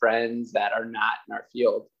or friends that are not in our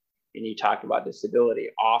field and you talk about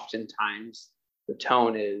disability, oftentimes the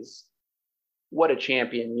tone is, what a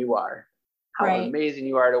champion you are. How amazing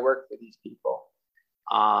you are to work with these people.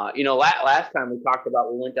 Last time we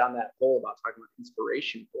went down that hole about talking about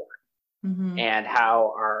inspiration porn and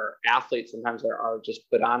how our athletes sometimes are just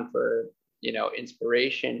put on for,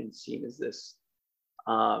 inspiration and seen as this,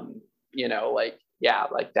 like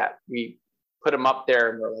that we put them up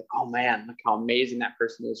there and we're like, oh man, look how amazing that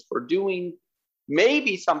person is for doing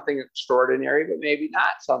maybe something extraordinary, but maybe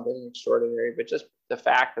not something extraordinary, but just the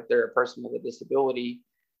fact that they're a person with a disability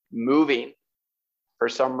moving. For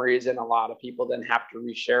some reason, a lot of people then have to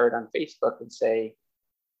reshare it on Facebook and say,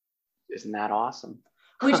 isn't that awesome?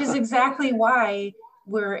 Which is exactly why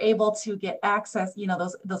we're able to get access,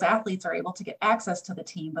 those athletes are able to get access to the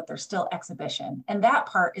team, but they're still exhibition. And that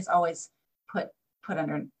part is always put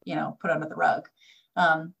under the rug.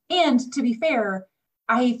 And to be fair,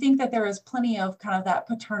 I think that there is plenty of kind of that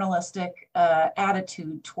paternalistic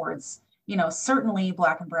attitude towards, certainly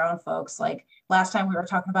Black and brown folks. Like last time we were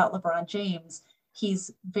talking about LeBron James,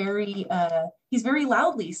 he's very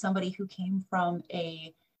loudly somebody who came from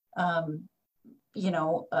a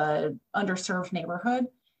underserved neighborhood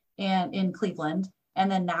and in Cleveland,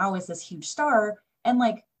 and then now is this huge star. And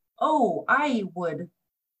like, I would,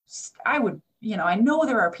 I know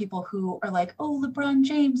there are people who are like, oh, LeBron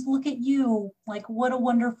James, look at you. Like, what a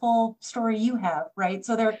wonderful story you have, right?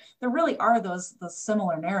 So there really are those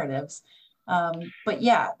similar narratives. But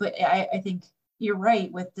yeah, but I think you're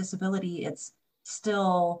right with disability. It's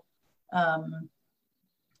still, um,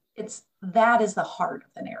 it's that is the heart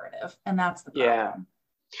of the narrative, and that's the Yeah. problem.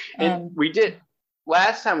 And And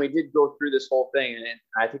last time we did go through this whole thing, and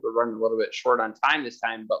I think we're running a little bit short on time this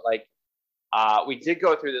time, but like, we did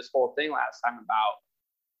go through this whole thing last time about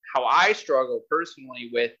how I struggle personally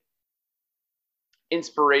with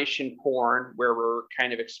inspiration porn, where we're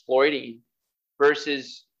kind of exploiting,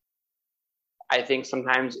 versus I think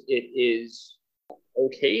sometimes it is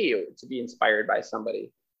okay to be inspired by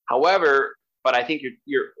somebody. However, but I think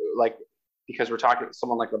you're like, because we're talking to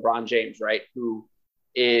someone like LeBron James, right, who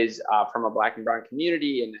is from a Black and brown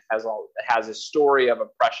community and has a story of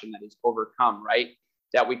oppression that he's overcome, right?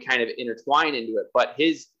 That we kind of intertwine into it. But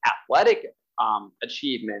his athletic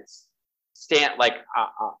achievements stand like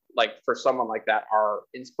for someone like that are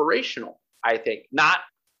inspirational. I think not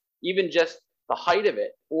even just the height of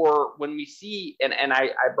it, or when we see, and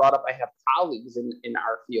I brought up, I have colleagues in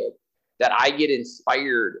our field that I get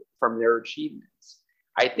inspired from their achievements.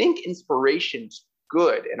 I think inspiration's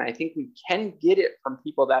good, and I think we can get it from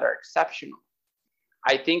people that are exceptional.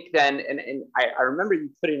 I think then, and I remember you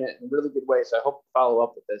putting it in a really good way, so I hope to follow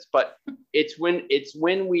up with this, but it's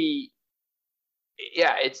when we,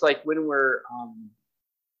 yeah, it's like when we're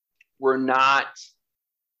not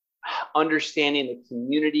understanding the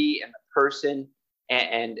community and the person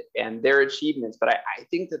and their achievements. But I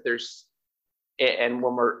think that there's, and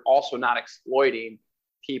when we're also not exploiting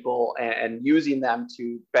people and using them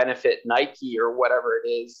to benefit Nike or whatever it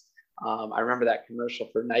is. I remember that commercial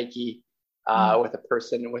for Nike with a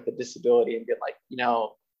person with a disability and being like,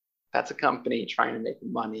 that's a company trying to make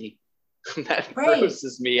money. That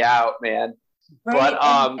grosses me out, man. Right.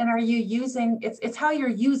 But, and are you using, it's how you're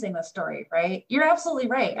using the story, right? You're absolutely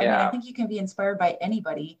right. I mean, I think you can be inspired by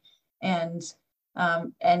anybody, and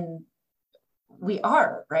we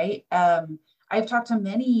are, right? I've talked to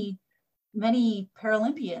many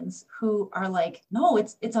Paralympians who are like, no,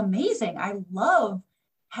 it's amazing. I love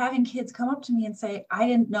having kids come up to me and say, I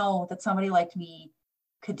didn't know that somebody like me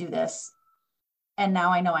could do this, and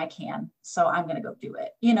now I know I can, so I'm going to go do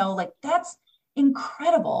it. Like, that's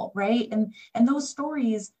incredible, right? And those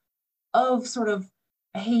stories of sort of,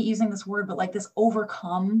 I hate using this word, but like this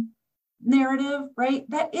overcome narrative, right?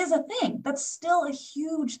 That is a thing. That's still a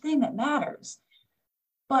huge thing that matters.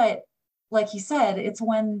 But like you said, it's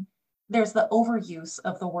when there's the overuse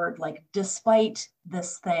of the word, like despite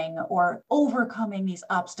this thing, or overcoming these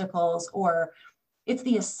obstacles, or it's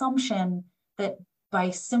the assumption that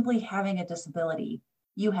by simply having a disability,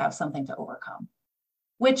 you have something to overcome,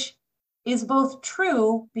 which is both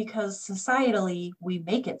true because societally we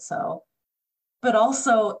make it so, but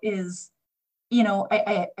also is,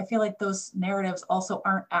 I feel like those narratives also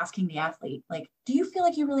aren't asking the athlete, like, do you feel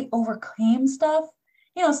like you really overcame stuff?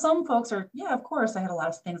 Some folks are, yeah, of course, I had a lot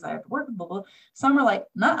of things I have to work with, blah, blah. Some are like,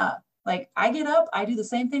 nah, like, I get up, I do the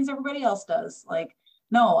same things everybody else does. Like,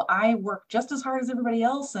 no, I work just as hard as everybody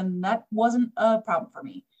else, and that wasn't a problem for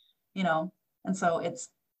me, And so it's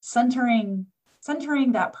centering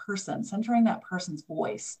that person, centering that person's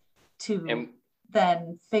voice to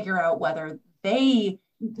then figure out whether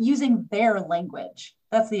using their language.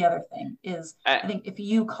 That's the other thing is, I think if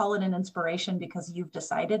you call it an inspiration because you've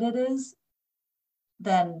decided it is,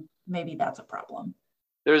 then maybe that's a problem.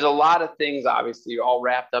 There's a lot of things, obviously, all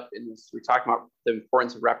wrapped up in this. We're talking about the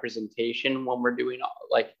importance of representation when we're doing,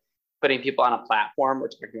 like, putting people on a platform. We're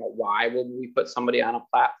talking about why will we put somebody on a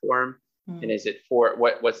platform, and is it for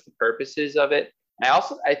what's the purposes of it? And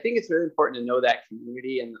I think it's really important to know that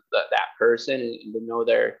community and that person, and to know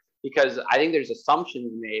because I think there's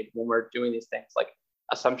assumptions made when we're doing these things, like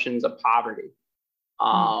assumptions of poverty,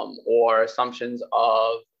 or assumptions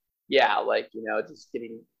of, just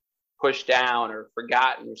getting pushed down or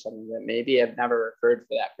forgotten or something that maybe have never occurred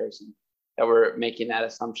for that person, that we're making that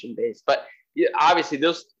assumption based. But obviously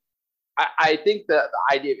I think the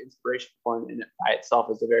idea of inspiration porn by itself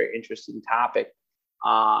is a very interesting topic,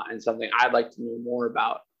 and something I'd like to know more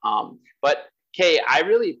about. But Kay, I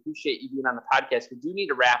really appreciate you being on the podcast. We do need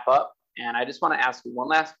to wrap up, and I just want to ask you one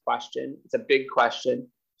last question. It's a big question,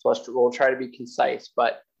 so we'll try to be concise.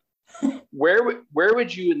 But where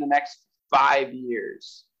would you in the next 5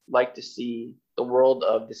 years like to see the world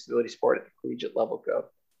of disability sport at the collegiate level go?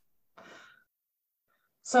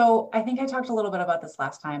 So I think I talked a little bit about this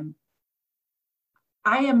last time.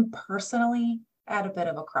 I am personally at a bit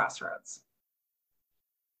of a crossroads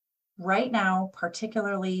right now,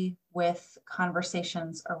 particularly with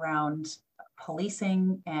conversations around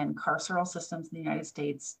policing and carceral systems in the United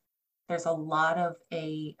States. There's a lot of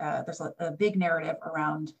there's a big narrative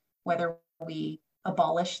around whether we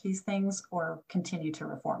abolish these things or continue to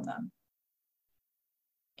reform them.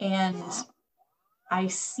 And I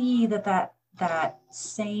see that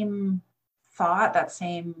same thought, that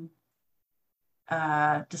same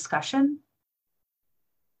discussion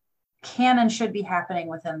can and should be happening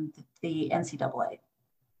within the NCAA.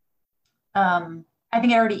 I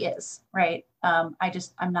think it already is, right? I'm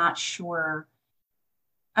not sure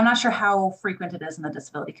how frequent it is in the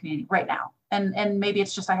disability community right now. And maybe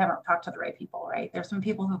it's just I haven't talked to the right people, right? There's some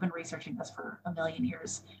people who've been researching this for a million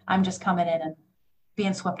years. I'm just coming in and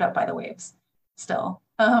being swept up by the waves still.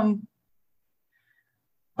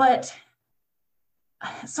 But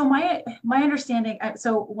so my understanding,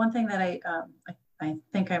 so one thing that I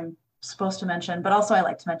think I'm supposed to mention, but also I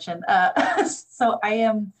like to mention, so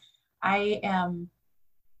I am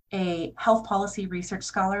a health policy research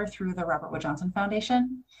scholar through the Robert Wood Johnson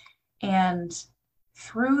Foundation. And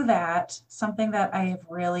through that, something that I have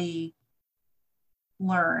really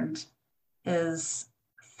learned is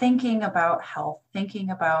thinking about health, thinking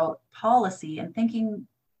about policy, and thinking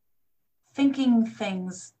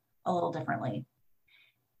things a little differently.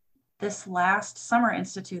 This last summer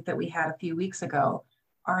institute that we had a few weeks ago,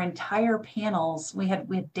 our entire panels, we had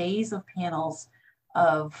days of panels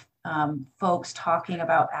of folks talking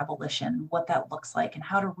about abolition, what that looks like, and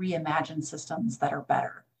how to reimagine systems that are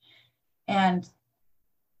better. And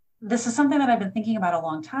this is something that I've been thinking about a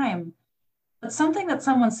long time, but something that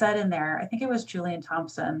someone said in there, I think it was Julian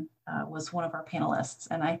Thompson, was one of our panelists,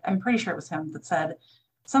 and I'm pretty sure it was him, that said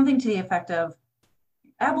something to the effect of,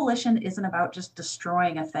 abolition isn't about just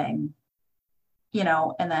destroying a thing,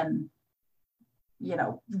 and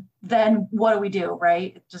then what do we do,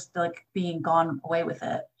 right? Just like being gone away with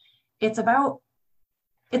it. It's about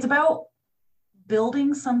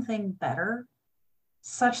building something better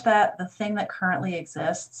such that the thing that currently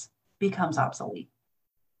exists becomes obsolete.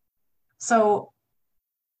 So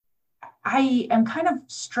I am kind of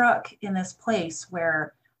struck in this place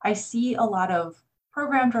where I see a lot of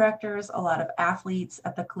program directors, a lot of athletes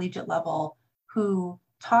at the collegiate level who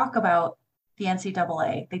talk about the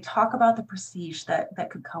NCAA. They talk about the prestige that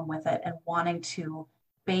could come with it and wanting to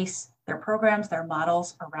base their programs, their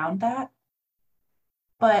models around that.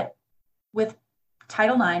 But with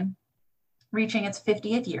Title IX reaching its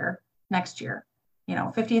 50th year next year,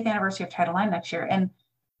 50th anniversary of Title IX next year, and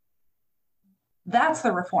that's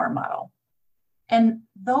the reform model. And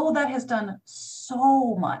though that has done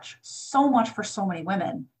so much for so many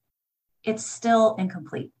women, it's still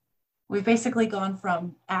incomplete. We've basically gone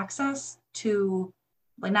from access to,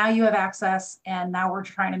 like, now you have access, and now we're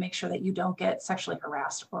trying to make sure that you don't get sexually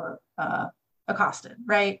harassed or accosted,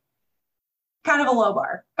 right? Kind of a low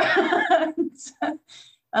bar.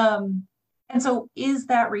 And so is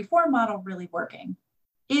that reform model really working?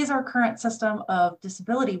 Is our current system of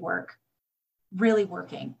disability work really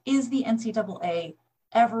working? Is the NCAA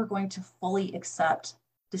ever going to fully accept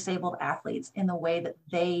disabled athletes in the way that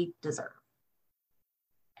they deserve?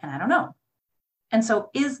 And I don't know. And so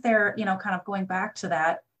is there, kind of going back to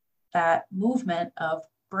that movement of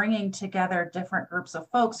bringing together different groups of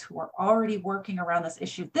folks who are already working around this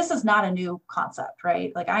issue? This is not a new concept,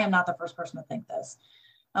 right? Like, I am not the first person to think this.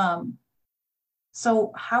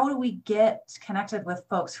 So how do we get connected with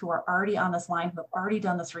folks who are already on this line, who have already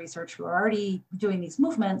done this research, who are already doing these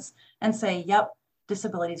movements, and say, yep,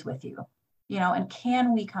 disability is with you, and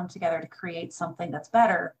can we come together to create something that's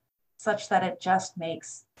better, such that it just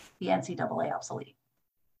makes the NCAA obsolete?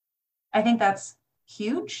 I think that's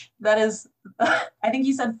huge. That is, I think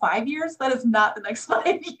you said 5 years. That is not the next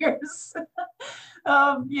 5 years.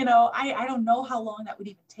 I don't know how long that would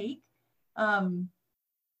even take.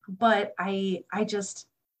 But I just,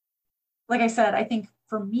 like I said, I think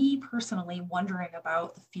for me personally, wondering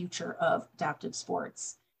about the future of adaptive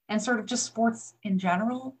sports and sort of just sports in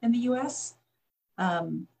general in the US,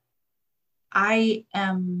 I'm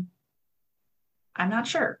not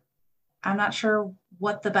sure. I'm not sure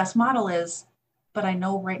what the best model is, but I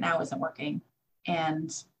know right now isn't working.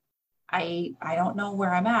 And I don't know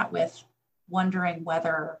where I'm at with wondering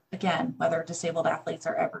whether disabled athletes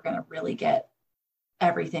are ever going to really get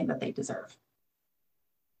everything that they deserve.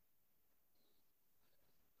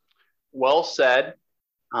 Well said.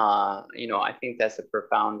 I think that's a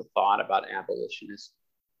profound thought about abolitionists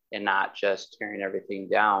and not just tearing everything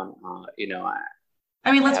down.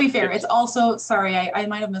 Let's be fair. It's also, sorry, I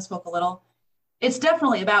might have misspoke a little. It's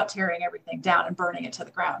definitely about tearing everything down and burning it to the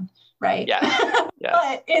ground, right? Yes.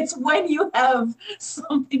 But it's when you have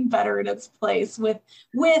something better in its place with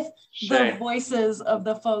the voices of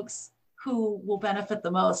the folks who will benefit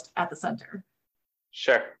the most at the center.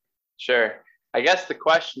 Sure. I guess the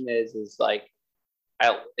question is like,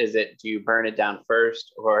 do you burn it down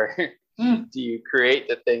first, or do you create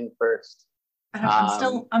the thing first?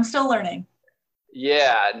 I'm still learning.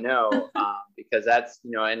 Yeah, no, because that's,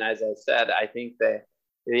 and as I said, I think that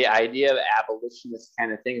the idea of abolitionist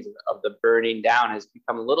kind of things of the burning down has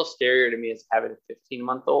become a little scarier to me as having a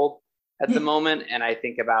 15-month-old at the moment. And I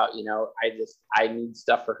think about, I need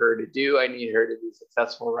stuff for her to do. I need her to be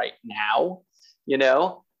successful right now,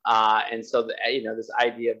 and so this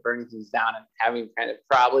idea of burning things down and having kind of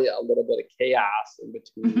probably a little bit of chaos in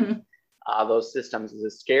between those systems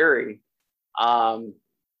is scary.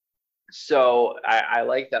 So I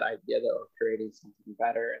like that idea though of creating something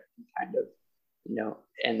better and kind of,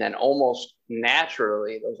 and then almost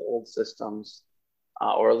naturally those old systems,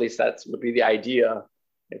 or at least that's would be the idea,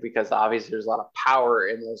 because obviously there's a lot of power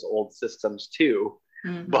in those old systems too,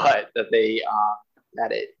 but that they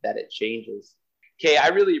that it changes. Okay, I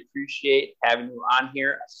really appreciate having you on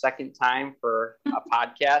here a second time for a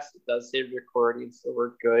podcast. It does save recording, so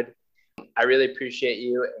we're good. I really appreciate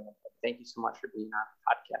you, and thank you so much for being on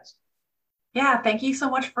the podcast. Yeah, thank you so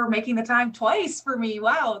much for making the time twice for me.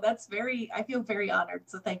 Wow, I feel very honored.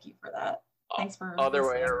 So thank you for that. Thanks for other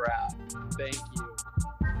way around. Thank you.